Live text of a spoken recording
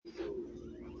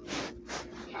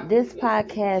This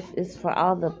podcast is for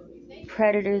all the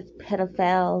predators,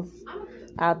 pedophiles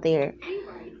out there.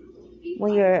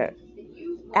 When you're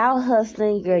out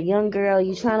hustling, you're a young girl,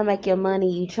 you trying to make your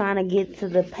money, you trying to get to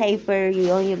the paper,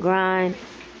 you on your grind,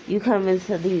 you come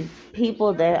into these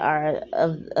people that are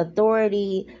of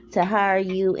authority to hire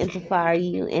you and to fire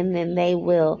you, and then they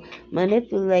will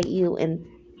manipulate you and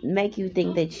make you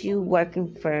think that you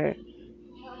working for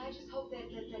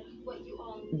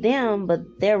them,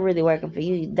 but they're really working for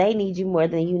you. They need you more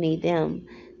than you need them,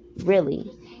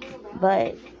 really.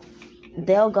 But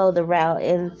they'll go the route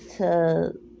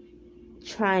into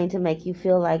trying to make you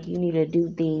feel like you need to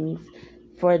do things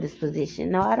for this position.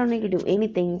 No, I don't need to do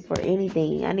anything for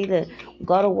anything. I need to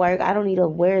go to work. I don't need to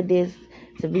wear this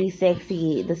to be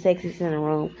sexy, the sexiest in the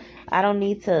room. I don't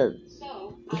need to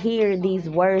hear these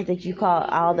words that you call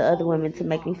all the other women to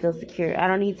make me feel secure. I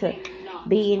don't need to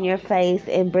be in your face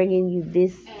and bringing you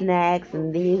this snacks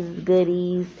and these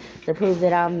goodies to prove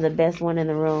that I'm the best one in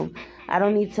the room. I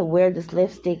don't need to wear this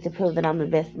lipstick to prove that I'm the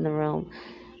best in the room.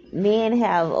 Men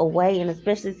have a way, and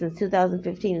especially since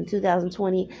 2015 and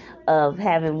 2020, of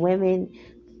having women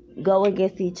go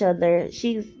against each other.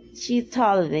 She's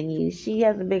taller than you. She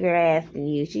has a bigger ass than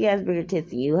you. She has bigger tits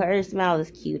than you. Her smile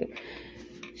is cuter.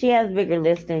 She has bigger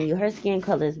lips than you. Her skin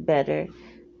color is better.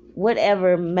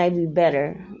 Whatever may be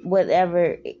better.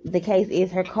 Whatever the case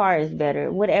is, her car is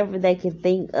better. Whatever they can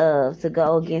think of to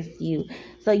go against you.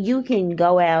 So you can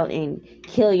go out and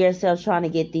kill yourself trying to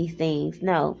get these things.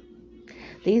 No.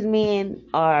 These men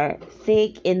are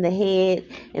sick in the head,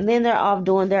 and then they're off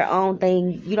doing their own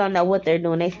thing. You don't know what they're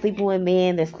doing. They're sleeping with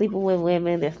men, they're sleeping with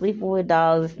women, they're sleeping with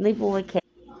dogs, they're sleeping with cats.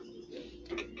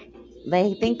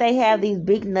 They think they have these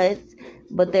big nuts,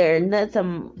 but their nuts are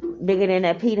bigger than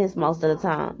their penis most of the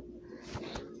time.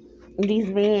 These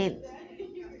men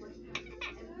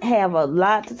have a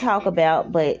lot to talk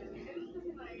about, but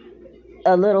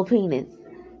a little penis.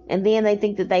 And then they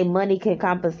think that their money can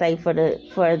compensate for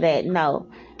that. No,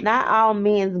 not all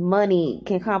men's money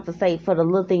can compensate for the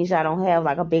little things y'all don't have,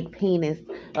 like a big penis,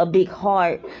 a big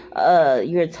heart.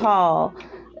 You're tall.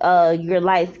 You're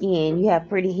light skinned. You have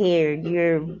pretty hair.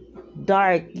 You're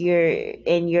dark.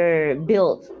 You're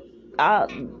built.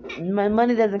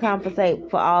 Money doesn't compensate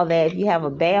for all that. If you have a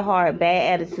bad heart,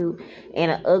 bad attitude,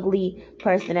 and an ugly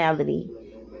personality,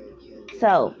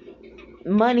 so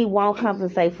money won't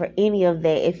compensate for any of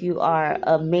that if you are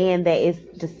a man that is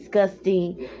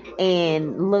disgusting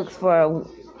and looks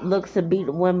to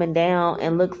beat women down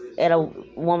and looks at a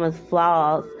woman's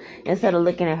flaws instead of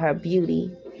looking at her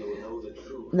beauty.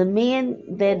 The men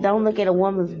that don't look at a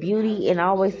woman's beauty and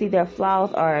always see their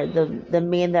flaws are the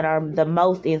men that are the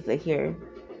most insecure.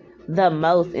 The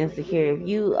most insecure. If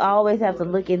you always have to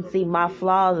look and see my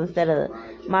flaws instead of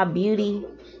my beauty,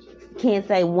 can't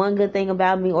say one good thing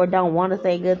about me, or don't want to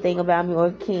say a good thing about me,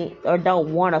 or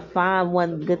don't want to find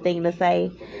one good thing to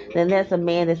say, then that's a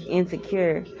man that's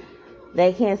insecure.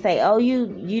 They can't say, oh,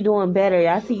 you doing better,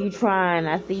 I see you trying,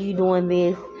 I see you doing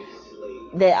this.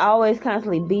 That always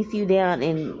constantly beats you down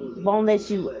and won't let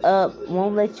you up,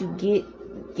 won't let you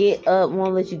get up,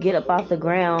 won't let you get up off the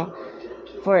ground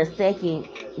for a second.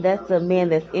 That's a man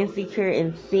that's insecure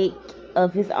and sick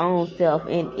of his own self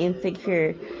and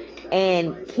insecure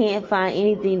and can't find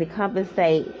anything to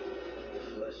compensate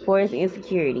for his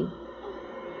insecurity.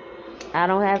 I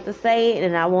don't have to say it,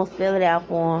 and I won't spell it out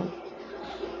for him.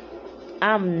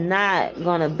 I'm not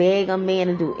gonna beg a man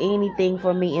to do anything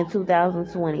for me in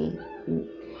 2020.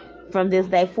 From this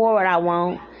day forward, I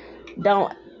won't.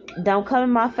 Don't come in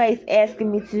my face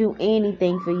asking me to do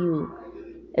anything for you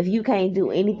if you can't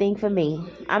do anything for me.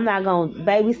 I'm not gonna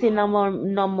babysit no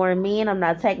more men. I'm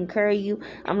not taking care of you.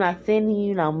 I'm not sending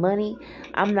you no money.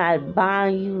 I'm not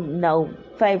buying you no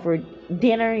favorite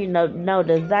dinner, no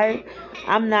dessert.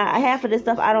 I'm not, half of this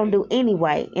stuff I don't do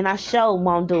anyway, and I sure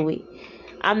won't do it.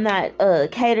 I'm not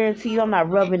catering to you. I'm not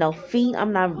rubbing no feet.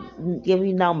 I'm not giving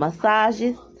you no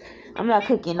massages. I'm not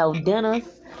cooking no dinners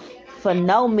for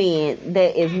no man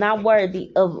that is not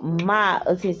worthy of my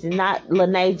attention. Not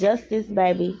Lene Justice,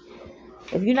 baby.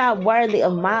 If you're not worthy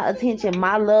of my attention,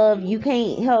 my love, you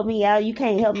can't help me out. You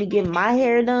can't help me get my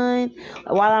hair done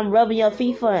while I'm rubbing your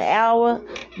feet for an hour.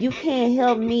 You can't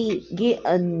help me get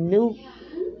a new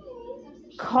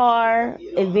car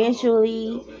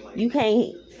eventually. You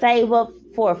can't save up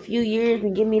for a few years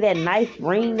and give me that nice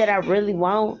ring that I really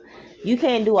want. You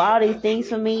can't do all these things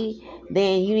for me,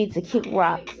 then you need to kick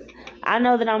rocks. I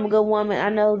know that I'm a good woman. I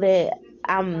know that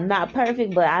I'm not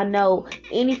perfect, but I know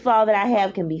any flaw that I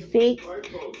have can be fixed.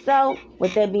 So,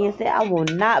 with that being said, I will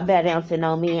not bow down to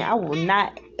no man. I will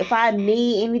not if I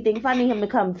need anything, if I need him to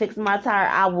come fix my tire,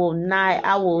 I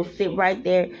will sit right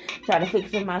there, try to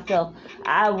fix it myself.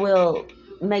 I will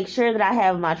make sure that I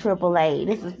have my AAA.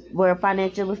 This is where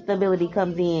financial stability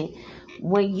comes in.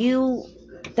 When you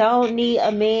don't need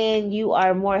a man, you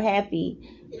are more happy.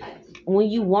 When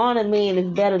you want a man,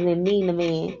 it's better than needing a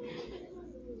man.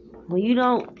 When you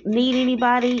don't need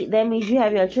anybody, that means you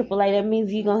have your AAA. That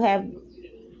means you're going to have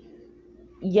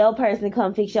your person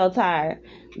come fix your tire.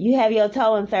 You have your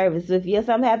towing service. If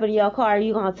something happen to your car,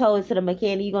 you're going to tow it to the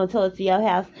mechanic. You're going to tow it to your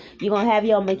house. You're going to have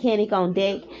your mechanic on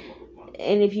deck.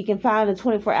 And if you can find a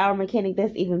 24-hour mechanic,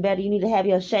 that's even better. You need to have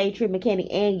your shade tree mechanic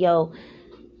and your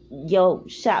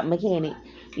shop mechanic.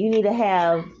 You need to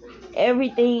have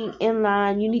everything in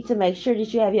line. You need to make sure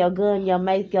that you have your gun, your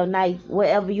mace, your knife,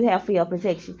 whatever you have for your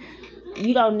protection.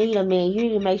 You don't need a man. You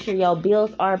need to make sure your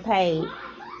bills are paid.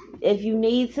 If you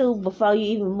need to, before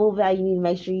you even move out, you need to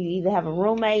make sure you either have a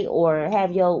roommate or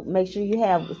make sure you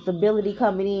have stability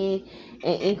coming in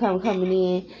and income coming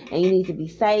in, and you need to be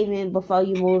saving before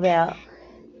you move out.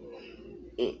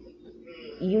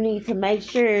 You need to make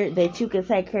sure that you can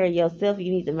take care of yourself.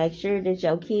 You need to make sure that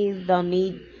your kids don't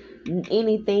need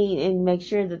anything, and make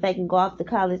sure that they can go off to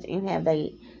college and have their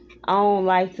own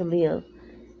life to live.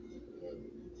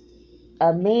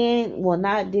 A man will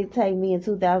not dictate me in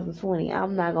 2020.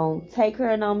 I'm not going to take care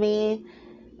of no man.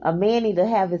 A man need to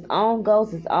have his own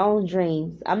goals, his own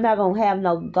dreams. I'm not going to have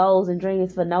no goals and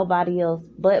dreams for nobody else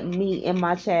but me and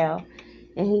my child.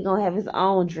 And he going to have his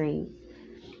own dreams.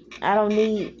 I don't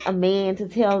need a man to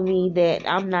tell me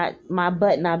that my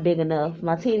butt not big enough,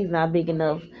 my titties not big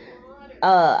enough,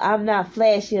 I'm not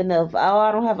flashy enough. Oh,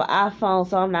 I don't have an iPhone,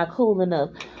 so I'm not cool enough.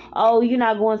 Oh, you're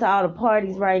not going to all the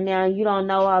parties right now. You don't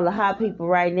know all the hot people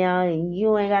right now, and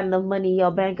you ain't got enough money in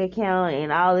your bank account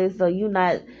and all this, so you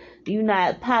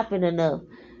not popping enough.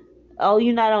 Oh,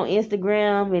 you're not on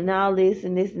Instagram and all this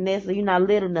and this and that, so you're not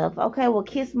lit enough. Okay, well,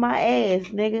 kiss my ass,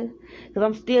 nigga, because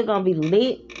I'm still going to be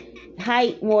lit,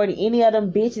 hype more than any of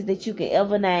them bitches that you can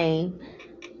ever name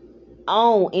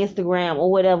on Instagram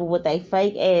or whatever with they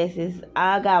fake asses.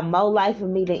 I got more life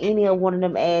in me than any of one of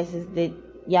them asses that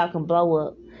y'all can blow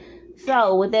up.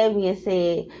 So with that being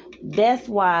said, that's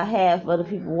why half of the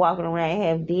people walking around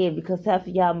half dead, because half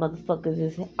of y'all motherfuckers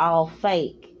is all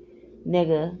fake,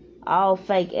 nigga. All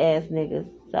fake ass niggas.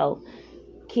 So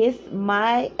kiss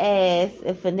my ass.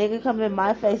 If a nigga come in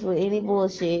my face with any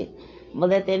bullshit, I'm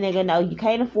gonna let that nigga know you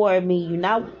can't afford me. You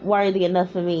not worthy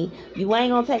enough for me. You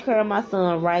ain't gonna take care of my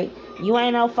son right. You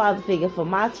ain't no father figure for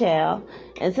my child.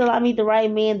 Until I meet the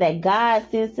right man that God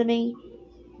sends to me.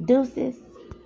 Deuces.